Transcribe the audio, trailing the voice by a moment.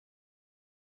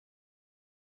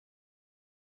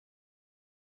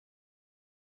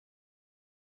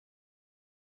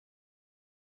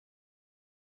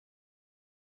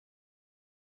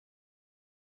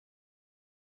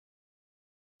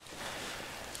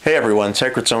Hey everyone,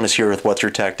 Kritsonis here with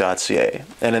WhatsYourTech.ca,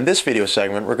 and in this video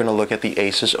segment we're going to look at the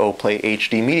ASUS O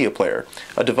HD Media Player,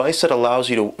 a device that allows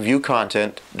you to view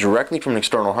content directly from an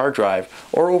external hard drive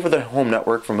or over the home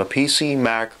network from a PC,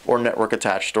 Mac, or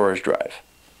network-attached storage drive.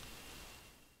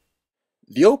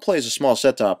 The O is a small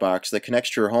set-top box that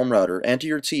connects to your home router and to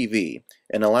your TV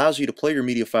and allows you to play your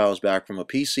media files back from a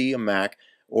PC, a Mac,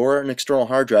 or an external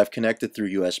hard drive connected through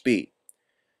USB.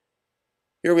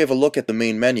 Here we have a look at the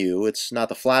main menu. It's not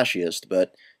the flashiest,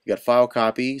 but you got file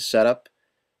copy, setup,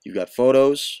 you've got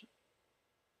photos,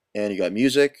 and you got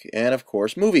music, and of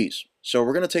course movies. So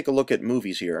we're going to take a look at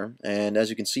movies here, and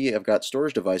as you can see I've got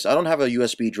storage device. I don't have a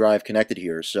USB drive connected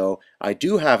here, so I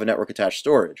do have a network attached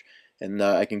storage, and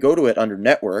I can go to it under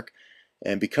network,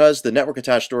 and because the network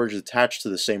attached storage is attached to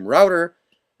the same router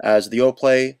as the O,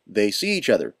 they see each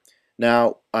other.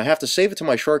 Now, I have to save it to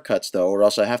my shortcuts though, or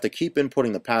else I have to keep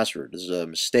inputting the password. This is a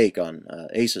mistake on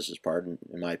ASUS's part,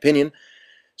 in my opinion.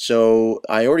 So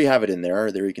I already have it in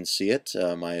there. There you can see it,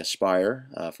 my Aspire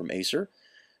from Acer.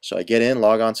 So I get in,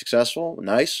 log on successful,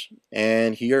 nice,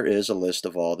 and here is a list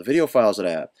of all the video files that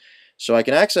I have. So I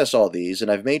can access all these, and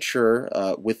I've made sure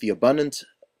with the abundant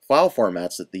file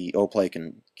formats that the O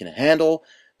can handle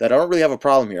that I don't really have a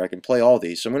problem here. I can play all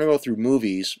these. So I'm going to go through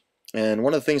movies. And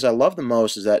one of the things I love the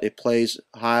most is that it plays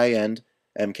high-end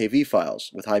MKV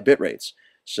files with high bit rates.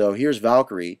 So here's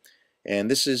Valkyrie, and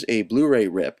this is a Blu-ray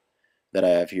rip that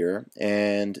I have here.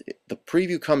 And the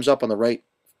preview comes up on the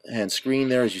right-hand screen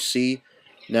there, as you see.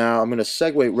 Now I'm going to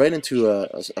segue right into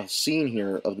a scene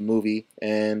here of the movie,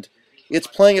 and it's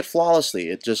playing it flawlessly.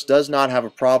 It just does not have a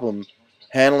problem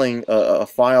handling a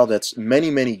file that's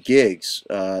many gigs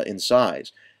in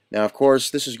size. Now, of course,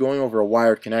 this is going over a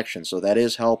wired connection, so that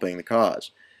is helping the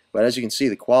cause. But as you can see,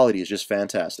 the quality is just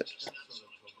fantastic.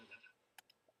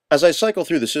 As I cycle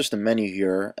through the system menu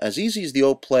here, as easy as the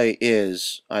O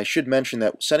is, I should mention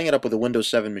that setting it up with a Windows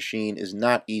 7 machine is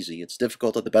not easy. It's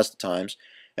difficult at the best of times,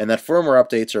 and that firmware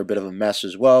updates are a bit of a mess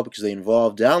as well because they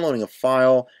involve downloading a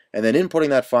file and then inputting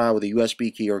that file with a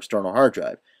USB key or external hard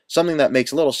drive. Something that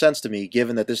makes little sense to me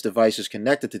given that this device is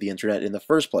connected to the internet in the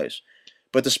first place.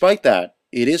 But despite that,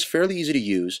 it is fairly easy to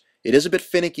use. It is a bit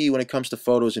finicky when it comes to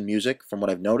photos and music, from what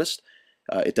I've noticed.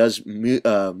 It does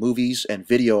movies and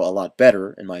video a lot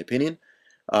better, in my opinion.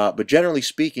 But generally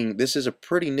speaking, this is a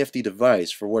pretty nifty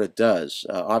device for what it does.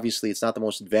 Obviously, it's not the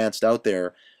most advanced out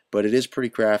there, but it is pretty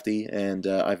crafty, and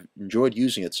I've enjoyed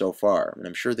using it so far, and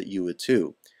I'm sure that you would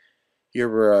too. Here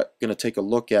we're going to take a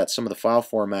look at some of the file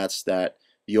formats that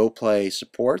the O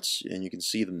supports, and you can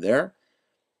see them there.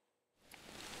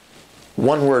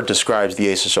 One word describes the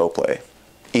ASUS O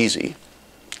easy.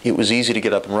 It was easy to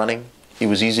get up and running, it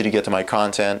was easy to get to my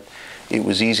content, it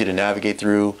was easy to navigate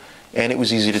through, and it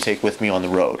was easy to take with me on the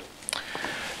road.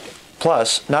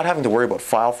 Plus, not having to worry about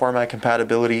file format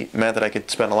compatibility meant that I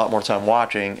could spend a lot more time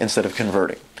watching instead of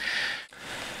converting.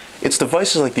 It's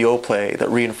devices like the O that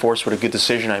reinforce what a good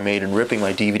decision I made in ripping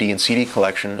my DVD and CD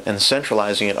collection and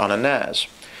centralizing it on a NAS.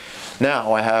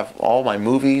 Now I have all my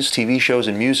movies, TV shows,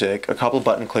 and music a couple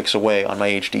button clicks away on my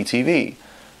HD TV.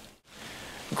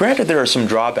 Granted, there are some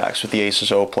drawbacks with the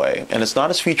ASUS O and it's not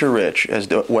as feature-rich as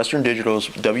Western Digital's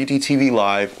WDTV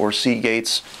Live or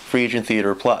Seagate's Free Agent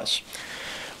Theater Plus.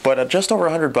 But at just over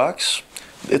 $100,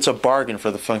 it's a bargain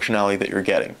for the functionality that you're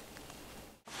getting.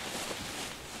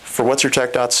 For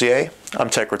WhatsYourTech.ca, I'm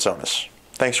Kritsonis.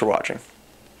 Thanks for watching.